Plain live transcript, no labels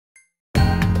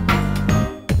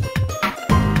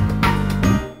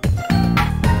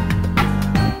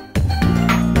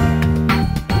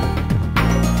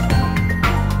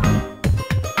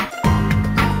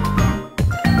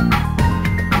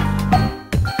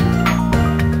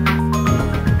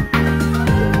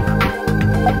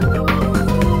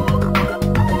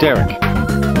Derek.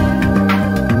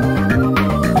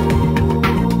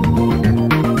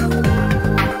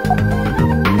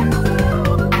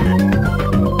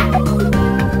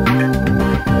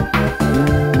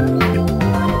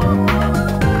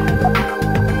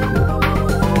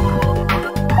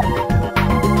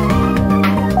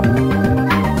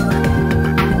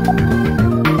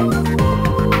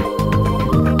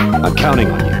 I'm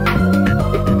counting on you.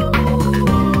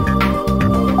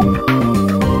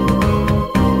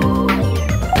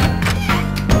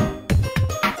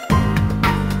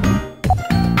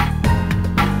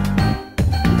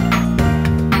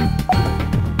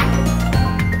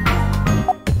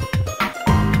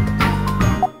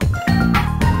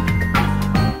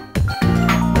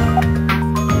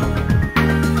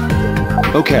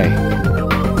 Okay.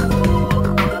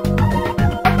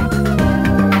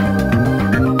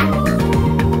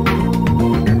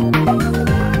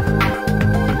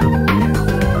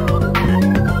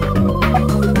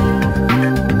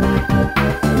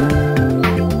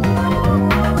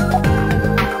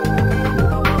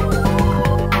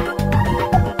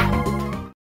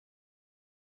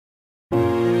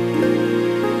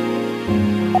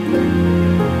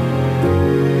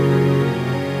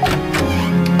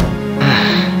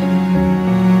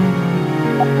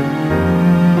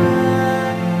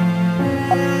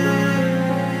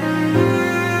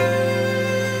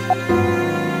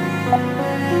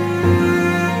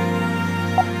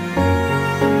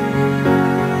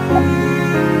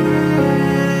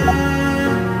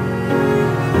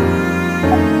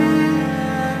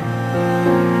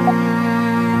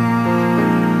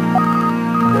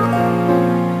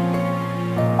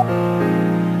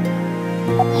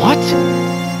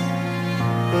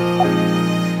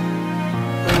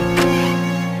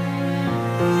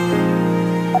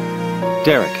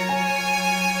 Derek.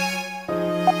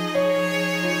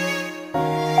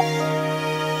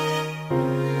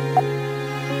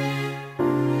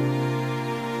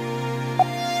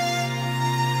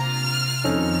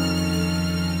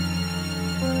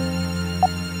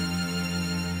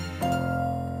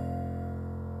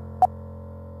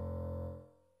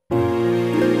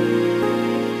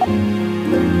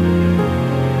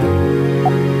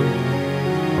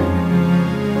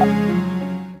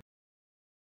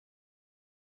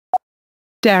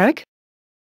 Derek?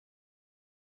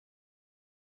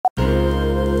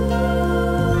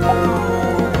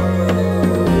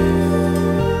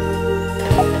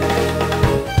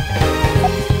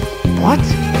 What?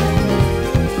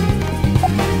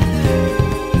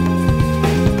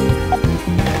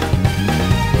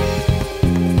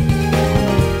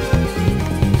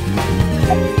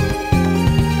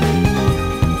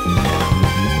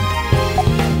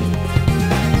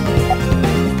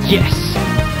 Yes!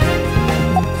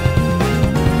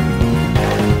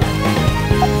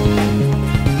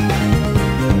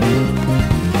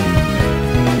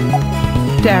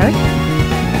 Derek?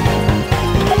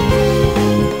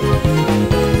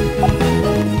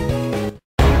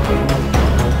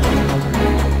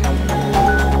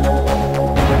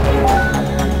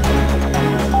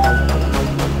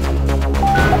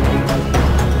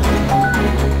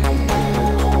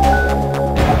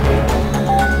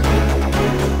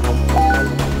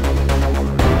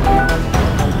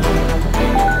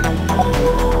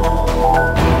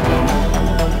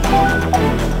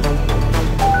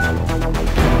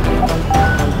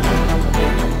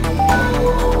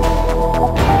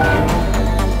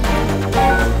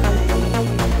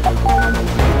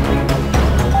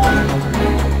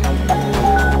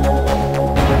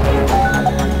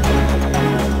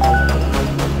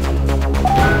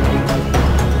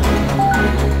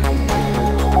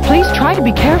 Please try to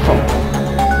be careful.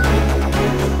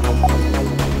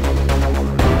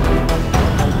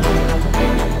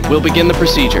 We'll begin the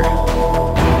procedure.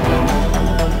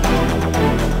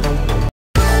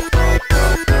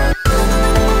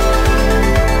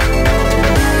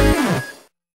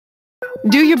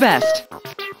 Do your best.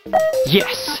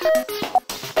 Yes!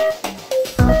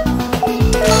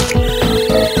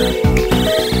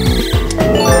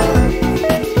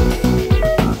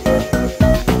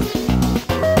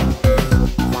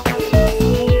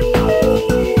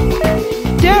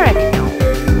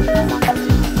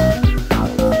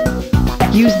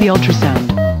 Use the ultrasound.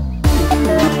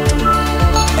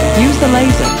 Use the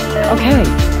laser. Okay,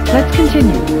 let's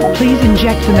continue. Please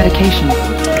inject the medication.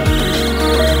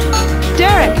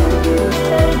 Derek!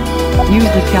 Use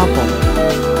the scalpel.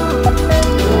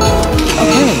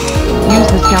 Okay, use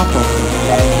the scalpel.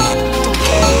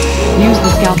 Use the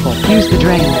scalpel. Use the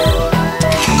drain.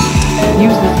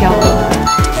 Use the scalpel.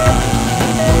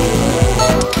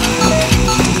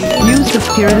 Use the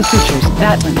spear of the sutures.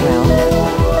 That went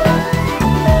well.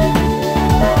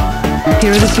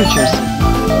 Here are the sutures.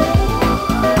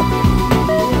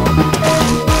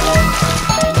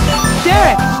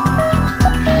 Derek!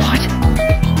 What?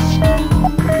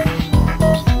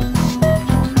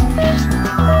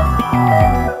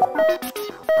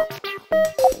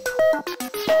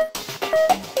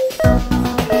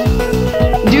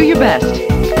 Do your best.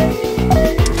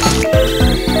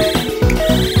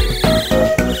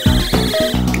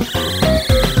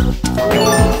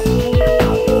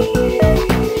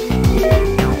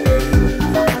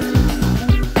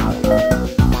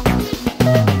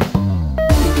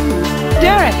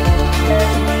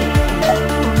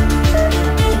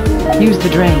 Use the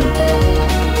drain.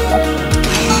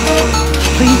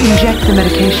 Please inject the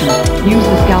medication. Use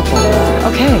the scalpel.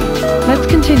 Okay, let's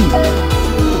continue.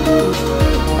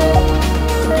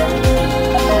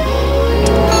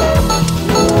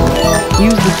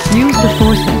 Use the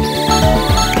forceps.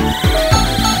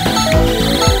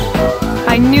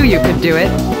 I knew you could do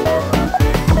it.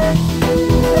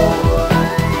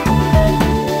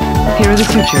 Here are the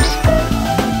sutures.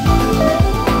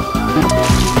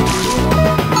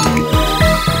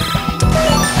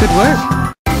 Good work.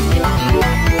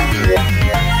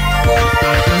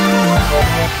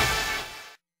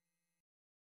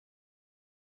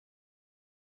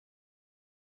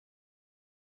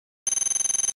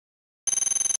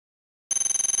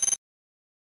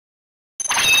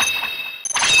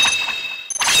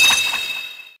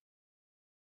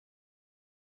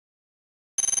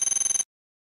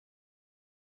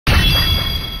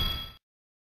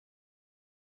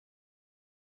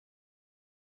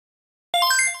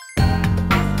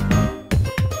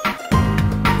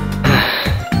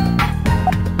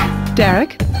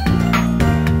 Derek?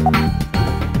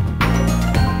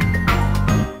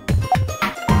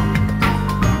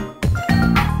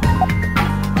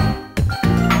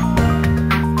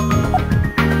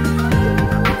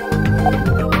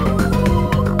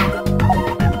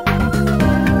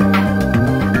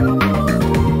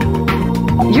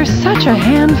 You're such a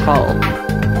handful.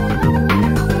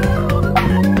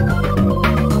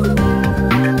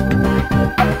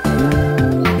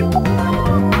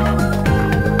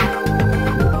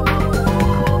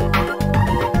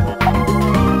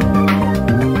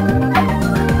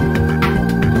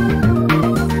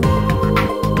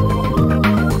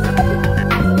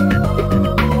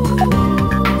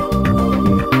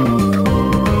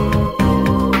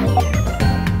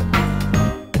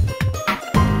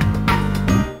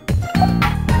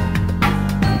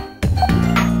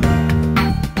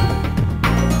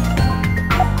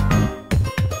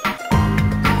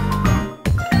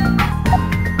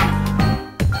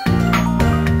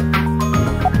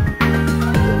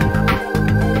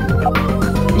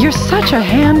 You're such a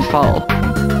handful.